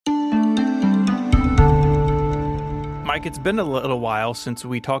Mike, it's been a little while since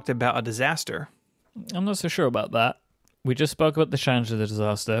we talked about a disaster. I'm not so sure about that. We just spoke about the Chandler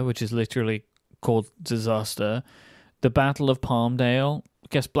disaster, which is literally called disaster. The Battle of Palmdale. I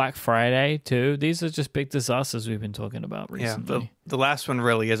guess Black Friday, too. These are just big disasters we've been talking about recently. Yeah, the last one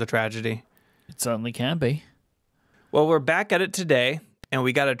really is a tragedy. It certainly can be. Well, we're back at it today, and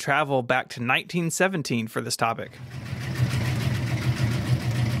we got to travel back to 1917 for this topic.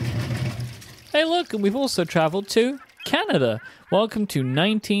 Hey, look, and we've also traveled to Canada. Welcome to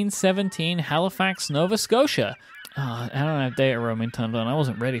 1917 Halifax, Nova Scotia. I don't have data roaming turned on. I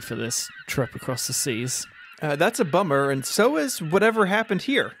wasn't ready for this trip across the seas. That's a bummer, and so is whatever happened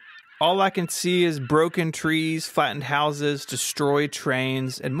here. All I can see is broken trees, flattened houses, destroyed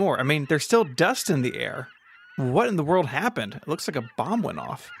trains, and more. I mean, there's still dust in the air. What in the world happened? It looks like a bomb went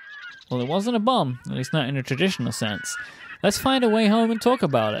off. Well, it wasn't a bomb, at least not in a traditional sense. Let's find a way home and talk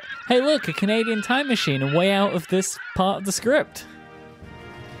about it. Hey, look, a Canadian time machine, a way out of this part of the script.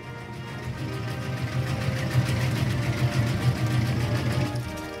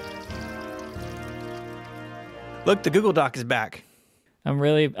 Look, the Google Doc is back.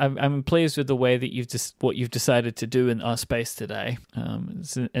 I'm pleased with the way that what you've decided to do in our space today.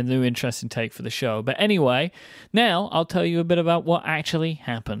 It's a new interesting take for the show. But anyway, now I'll tell you a bit about what actually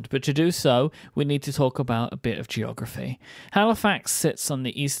happened. But to do so, we need to talk about a bit of geography. Halifax sits on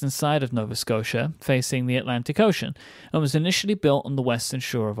the eastern side of Nova Scotia, facing the Atlantic Ocean, and was initially built on the western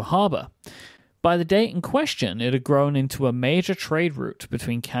shore of a harbour. By the date in question, it had grown into a major trade route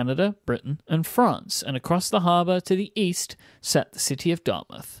between Canada, Britain, and France, and across the harbour to the east sat the city of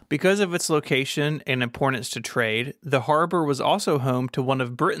Dartmouth. Because of its location and importance to trade, the harbour was also home to one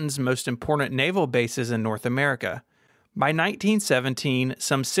of Britain's most important naval bases in North America. By 1917,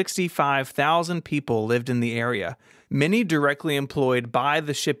 some 65,000 people lived in the area, many directly employed by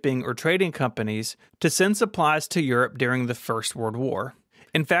the shipping or trading companies to send supplies to Europe during the First World War.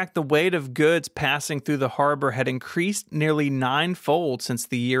 In fact, the weight of goods passing through the harbor had increased nearly ninefold since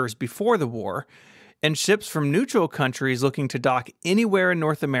the years before the war, and ships from neutral countries looking to dock anywhere in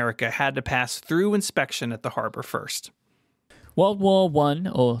North America had to pass through inspection at the harbor first. World War I,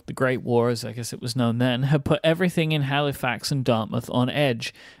 or the Great War as I guess it was known then, had put everything in Halifax and Dartmouth on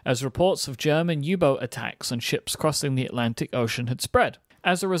edge, as reports of German U-boat attacks on ships crossing the Atlantic Ocean had spread.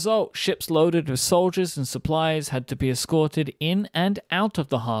 As a result, ships loaded with soldiers and supplies had to be escorted in and out of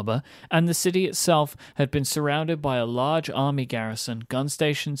the harbour, and the city itself had been surrounded by a large army garrison, gun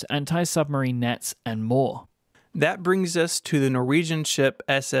stations, anti-submarine nets, and more. That brings us to the Norwegian ship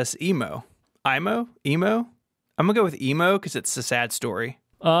SS Imo. Imo? Emo? I'm going to go with Emo because it's a sad story.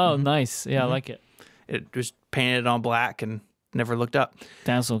 Oh, nice. Yeah, I like it. It was painted on black and never looked up.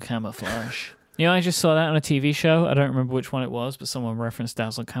 Dazzle camouflage. You know, I just saw that on a TV show. I don't remember which one it was, but someone referenced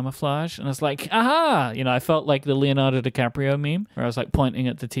Dazzle Camouflage. And I was like, aha! You know, I felt like the Leonardo DiCaprio meme, where I was like pointing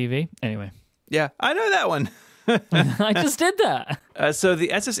at the TV. Anyway. Yeah, I know that one. I just did that. So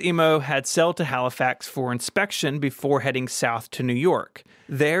the SS Imo had sailed to Halifax for inspection before heading south to New York.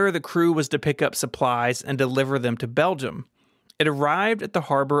 There, the crew was to pick up supplies and deliver them to Belgium. It arrived at the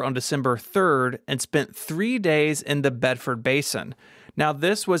harbor on December 3rd and spent 3 days in the Bedford Basin. Now,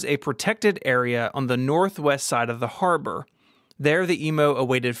 this was a protected area on the northwest side of the harbor. There, the Imo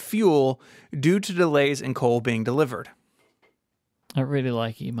awaited fuel due to delays in coal being delivered. I really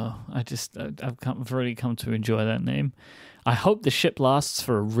like Emo. I've really come to enjoy that name. I hope the ship lasts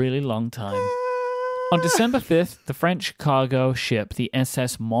for a really long time. On December 5th, the French cargo ship, the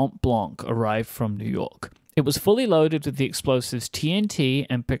SS Mont Blanc, arrived from New York. It was fully loaded with the explosives TNT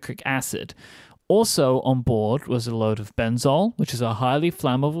and picric acid. Also on board was a load of benzol, which is a highly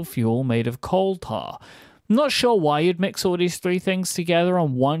flammable fuel made of coal tar. I'm not sure why you'd mix all these three things together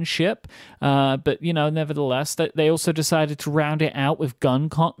on one ship, but, you know, nevertheless, they also decided to round it out with gun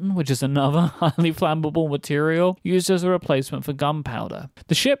cotton, which is another highly flammable material used as a replacement for gunpowder.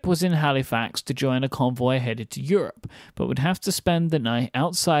 The ship was in Halifax to join a convoy headed to Europe, but would have to spend the night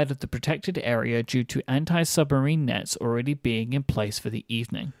outside of the protected area due to anti-submarine nets already being in place for the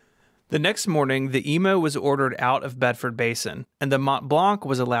evening. The next morning, the Imo was ordered out of Bedford Basin, and the Mont Blanc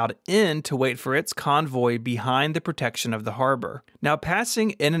was allowed in to wait for its convoy behind the protection of the harbor. Now, passing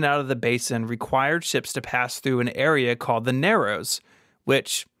in and out of the basin required ships to pass through an area called the Narrows,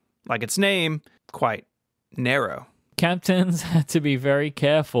 which, like its name, quite narrow. Captains had to be very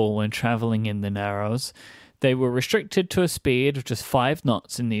careful when traveling in the Narrows. They were restricted to a speed of just 5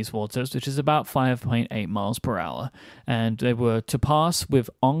 knots in these waters, which is about 5.8 miles per hour, and they were to pass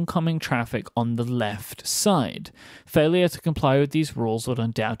with oncoming traffic on the left side. Failure to comply with these rules would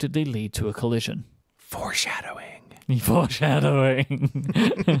undoubtedly lead to a collision. Foreshadowing. Foreshadowing.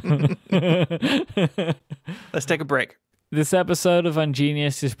 Let's take a break. This episode of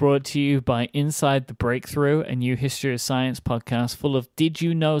Ungenius is brought to you by Inside the Breakthrough, a new history of science podcast full of did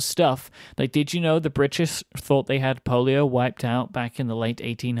you know stuff. Like, did you know the British thought they had polio wiped out back in the late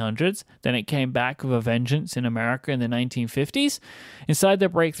 1800s? Then it came back with a vengeance in America in the 1950s? Inside the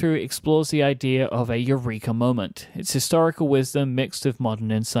Breakthrough explores the idea of a eureka moment. It's historical wisdom mixed with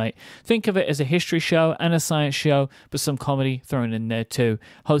modern insight. Think of it as a history show and a science show, but some comedy thrown in there too.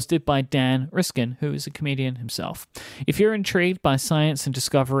 Hosted by Dan Riskin, who is a comedian himself. If you're intrigued by science and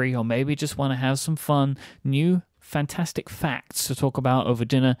discovery, or maybe just want to have some fun, new, fantastic facts to talk about over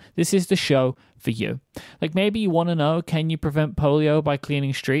dinner, this is the show for you. Like, maybe you want to know, can you prevent polio by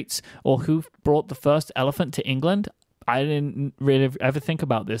cleaning streets? Or who brought the first elephant to England? I didn't really ever think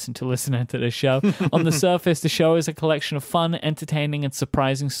about this until listening to this show. On the surface, the show is a collection of fun, entertaining, and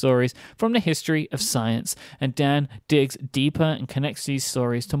surprising stories from the history of science. And Dan digs deeper and connects these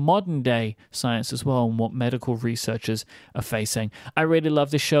stories to modern-day science as well and what medical researchers are facing. I really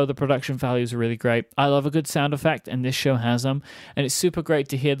love this show. The production values are really great. I love a good sound effect, and this show has them. And it's super great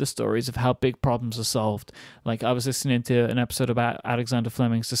to hear the stories of how big problems are solved. Like, I was listening to an episode about Alexander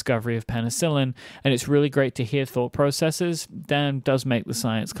Fleming's discovery of penicillin, and it's really great to hear thought processes. Dan does make the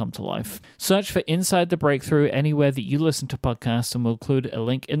science come to life. Search for Inside the Breakthrough anywhere that you listen to podcasts, and we'll include a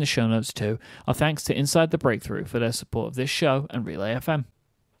link in the show notes too. Our thanks to Inside the Breakthrough for their support of this show and Relay FM.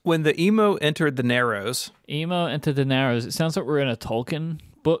 When the emo entered the Narrows... Emo entered the Narrows. It sounds like we're in a Tolkien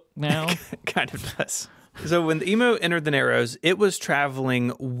book now. Kind of does. So when the emo entered the Narrows, it was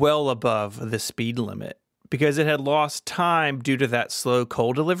traveling well above the speed limit. Because it had lost time due to that slow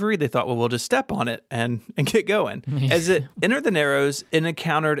coal delivery, they thought, well, we'll just step on it and get going. As it entered the Narrows, it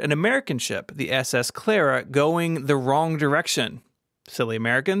encountered an American ship, the SS Clara, going the wrong direction. Silly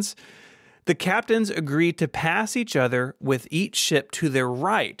Americans. The captains agreed to pass each other with each ship to their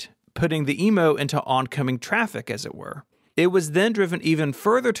right, putting the emo into oncoming traffic, as it were. It was then driven even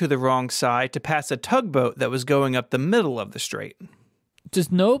further to the wrong side to pass a tugboat that was going up the middle of the strait. Does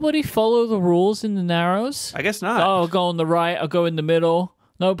nobody follow the rules in the Narrows? I guess not. Oh, I'll go on the right, I'll go in the middle.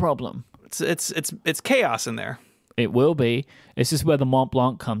 No problem. It's chaos in there. It will be. This is where the Mont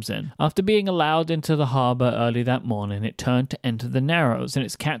Blanc comes in. After being allowed into the harbour early that morning, it turned to enter the Narrows, and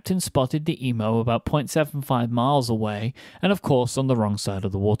its captain spotted the emo about 0.75 miles away, and of course on the wrong side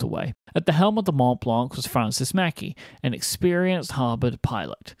of the waterway. At the helm of the Mont Blanc was Francis Mackey, an experienced harbour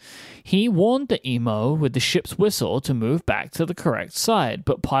pilot. He warned the emo with the ship's whistle to move back to the correct side,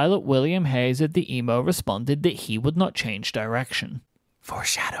 but pilot William Hayes of the emo responded that he would not change direction.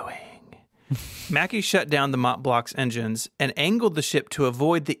 Foreshadowing. Mackey shut down the Mont Blanc's engines and angled the ship to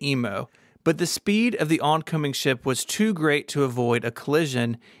avoid the emo, but the speed of the oncoming ship was too great to avoid a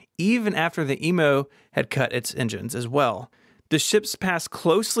collision, even after the emo had cut its engines as well. The ships passed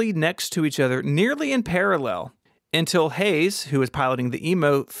closely next to each other, nearly in parallel, until Hayes, who was piloting the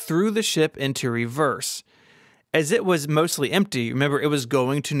emo, threw the ship into reverse. As it was mostly empty, remember, it was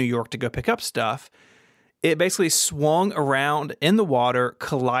going to New York to go pick up stuff, it basically swung around in the water,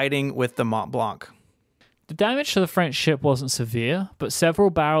 colliding with the Mont Blanc. The damage to the French ship wasn't severe, but several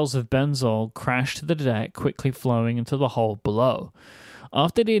barrels of benzol crashed to the deck, quickly flowing into the hold below.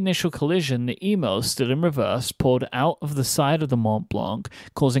 After the initial collision, the emo, still in reverse, poured out of the side of the Mont Blanc,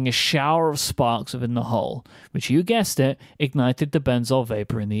 causing a shower of sparks within the hull, which, you guessed it, ignited the benzol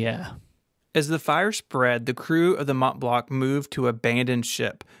vapor in the air. As the fire spread, the crew of the Mont Blanc moved to abandon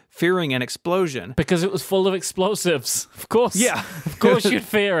ship, fearing an explosion. Because it was full of explosives. Of course. Yeah. Of course you'd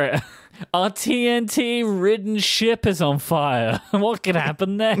fear it. Our TNT-ridden ship is on fire. What could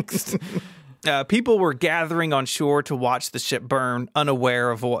happen next? People were gathering on shore to watch the ship burn,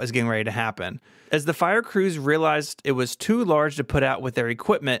 unaware of what was getting ready to happen. As the fire crews realized it was too large to put out with their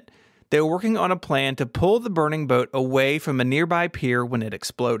equipment, they were working on a plan to pull the burning boat away from a nearby pier when it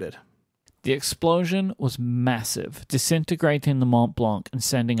exploded. The explosion was massive, disintegrating the Mont Blanc and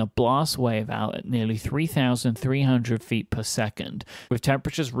sending a blast wave out at nearly 3,300 feet per second, with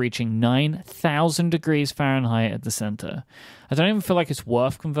temperatures reaching 9,000 degrees Fahrenheit at the center. I don't even feel like it's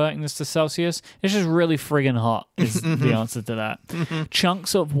worth converting this to Celsius. It's just really friggin' hot is the answer to that.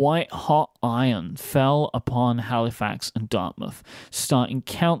 Chunks of white-hot iron fell upon Halifax and Dartmouth, starting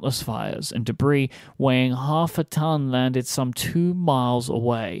countless fires, and debris weighing half a ton landed some 2 miles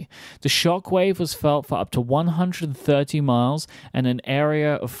away. The shock wave was felt for up to 130 miles, and an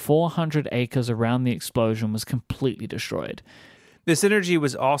area of 400 acres around the explosion was completely destroyed. This energy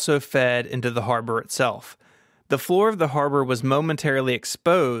was also fed into the harbor itself. The floor of the harbor was momentarily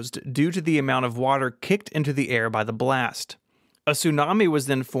exposed due to the amount of water kicked into the air by the blast. A tsunami was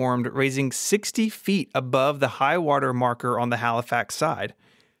then formed, raising 60 feet above the high water marker on the Halifax side.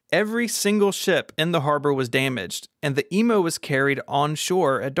 Every single ship in the harbor was damaged, and the Emo was carried on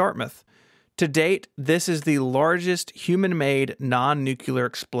shore at Dartmouth. To date, this is the largest human-made non-nuclear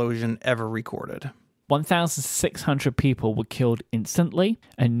explosion ever recorded. 1,600 people were killed instantly,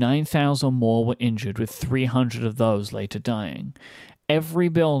 and 9,000 more were injured, with 300 of those later dying. Every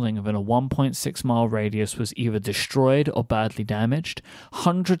building within a 1.6-mile radius was either destroyed or badly damaged.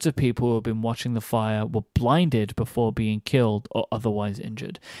 Hundreds of people who had been watching the fire were blinded before being killed or otherwise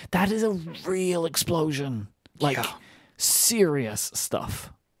injured. That is a real explosion. Serious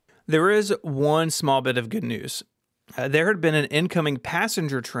stuff. There is one small bit of good news. There had been an incoming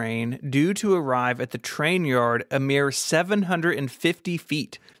passenger train due to arrive at the train yard a mere 750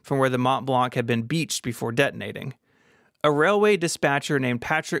 feet from where the Mont Blanc had been beached before detonating. A railway dispatcher named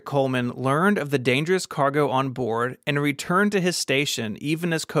Patrick Coleman learned of the dangerous cargo on board and returned to his station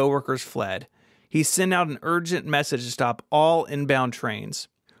even as coworkers fled. He sent out an urgent message to stop all inbound trains.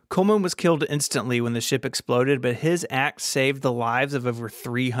 Coleman was killed instantly when the ship exploded, but his act saved the lives of over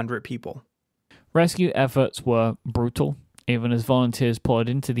 300 people. Rescue efforts were brutal, even as volunteers poured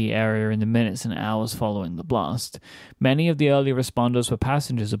into the area in the minutes and hours following the blast. Many of the early responders were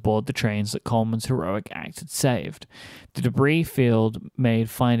passengers aboard the trains that Coleman's heroic act had saved. The debris field made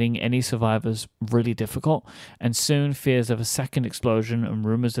finding any survivors really difficult, and soon fears of a second explosion and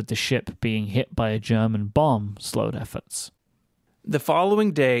rumors of the ship being hit by a German bomb slowed efforts. The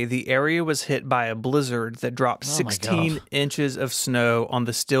following day, the area was hit by a blizzard that dropped 16 inches of snow on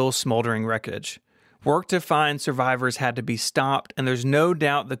the still smoldering wreckage. Work to find survivors had to be stopped, and there's no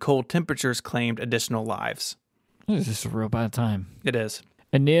doubt the cold temperatures claimed additional lives. This is just a real bad time. It is.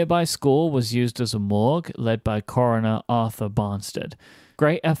 A nearby school was used as a morgue, led by coroner Arthur Barnstead.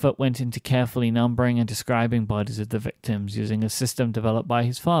 Great effort went into carefully numbering and describing bodies of the victims using a system developed by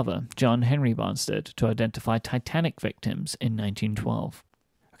his father, John Henry Barnstead, to identify Titanic victims in 1912.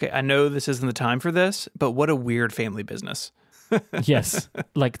 Okay, I know this isn't the time for this, but what a weird family business. Yes,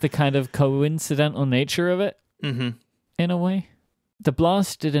 like the kind of coincidental nature of it, in a way. The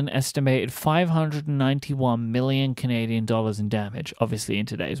blast did an estimated 591 million Canadian dollars in damage, obviously in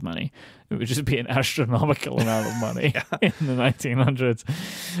today's money. It would just be an astronomical amount of money in the 1900s.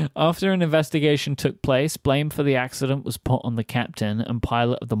 After an investigation took place, blame for the accident was put on the captain and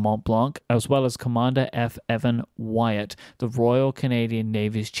pilot of the Mont Blanc, as well as Commander F. Evan Wyatt, the Royal Canadian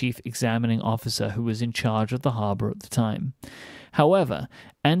Navy's chief examining officer who was in charge of the harbour at the time. However,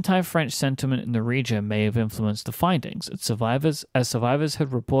 anti-French sentiment in the region may have influenced the findings, as survivors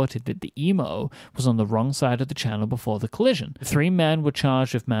had reported that the Emo was on the wrong side of the channel before the collision. 3 men were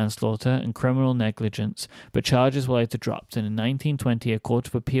charged with manslaughter and criminal negligence, but charges were later dropped, and in 1920 a court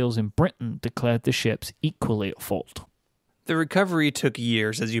of appeals in Britain declared the ships equally at fault. The recovery took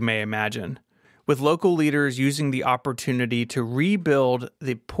years, as you may imagine, with local leaders using the opportunity to rebuild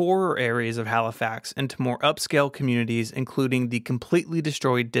the poorer areas of Halifax into more upscale communities, including the completely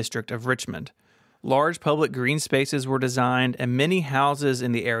destroyed district of Richmond. Large public green spaces were designed, and many houses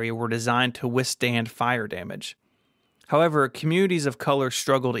in the area were designed to withstand fire damage. However, communities of color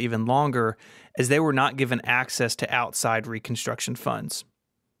struggled even longer as they were not given access to outside reconstruction funds.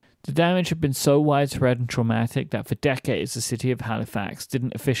 The damage had been so widespread and traumatic that for decades the city of Halifax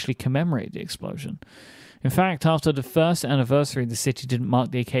didn't officially commemorate the explosion. In fact, after the first anniversary, the city didn't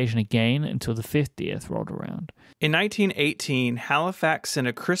mark the occasion again until the 50th rolled around. In 1918, Halifax sent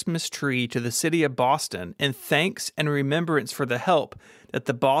a Christmas tree to the city of Boston in thanks and remembrance for the help that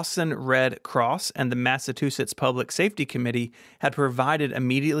the Boston Red Cross and the Massachusetts Public Safety Committee had provided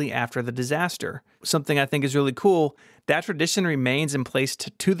immediately after the disaster. Something I think is really cool, that tradition remains in place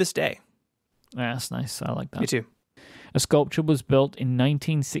to this day. Yeah, that's nice. I like that. Me too. A sculpture was built in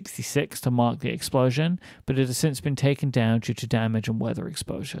 1966 to mark the explosion, but it has since been taken down due to damage and weather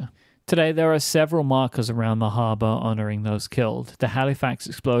exposure. Today, there are several markers around the harbour honouring those killed. The Halifax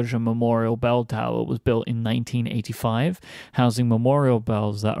Explosion Memorial Bell Tower was built in 1985, housing memorial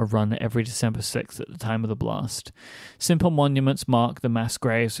bells that are run every December 6th at the time of the blast. Simple monuments mark the mass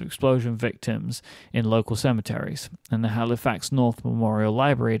graves of explosion victims in local cemeteries, and the Halifax North Memorial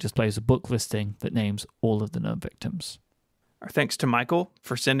Library displays a book listing that names all of the known victims. Our thanks to Michael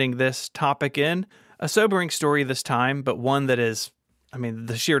for sending this topic in. A sobering story this time, but one that is,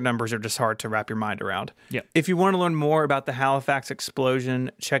 the sheer numbers are just hard to wrap your mind around. Yep. If you want to learn more about the Halifax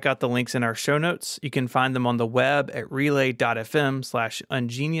explosion, check out the links in our show notes. You can find them on the web at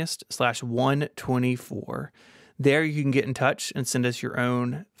relay.fm/ungeniused/124. There you can get in touch and send us your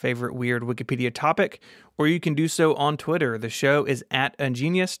own favorite weird Wikipedia topic, or you can do so on Twitter. The show is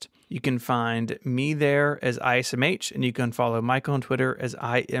 @ungeniused. You can find me there as ISMH, and you can follow Michael on Twitter as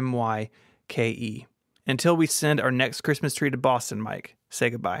IMYKE. Until we send our next Christmas tree to Boston, Mike, say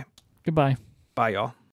goodbye. Goodbye. Bye, y'all.